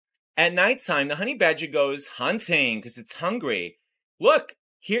At nighttime, the honey badger goes hunting because it's hungry. Look,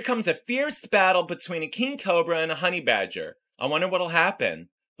 here comes a fierce battle between a king cobra and a honey badger. I wonder what'll happen.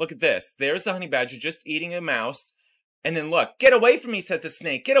 Look at this. There's the honey badger just eating a mouse. And then look, get away from me, says the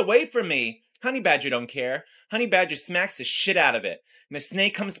snake. Get away from me. Honey badger don't care. Honey badger smacks the shit out of it. And the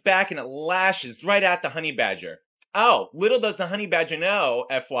snake comes back and it lashes right at the honey badger. Oh, little does the honey badger know,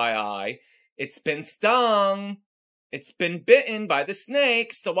 FYI, it's been stung. It's been bitten by the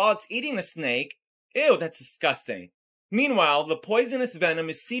snake, so while it's eating the snake, ew, that's disgusting. Meanwhile, the poisonous venom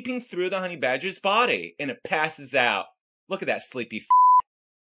is seeping through the honey badger's body, and it passes out. Look at that sleepy f***.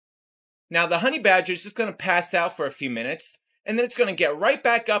 Now, the honey badger is just going to pass out for a few minutes, and then it's going to get right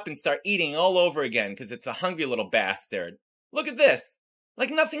back up and start eating all over again, because it's a hungry little bastard. Look at this. Like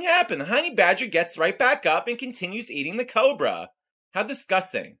nothing happened. The honey badger gets right back up and continues eating the cobra. How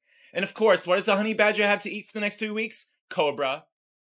disgusting. And of course, what does the honey badger have to eat for the next 3 weeks? Cobra.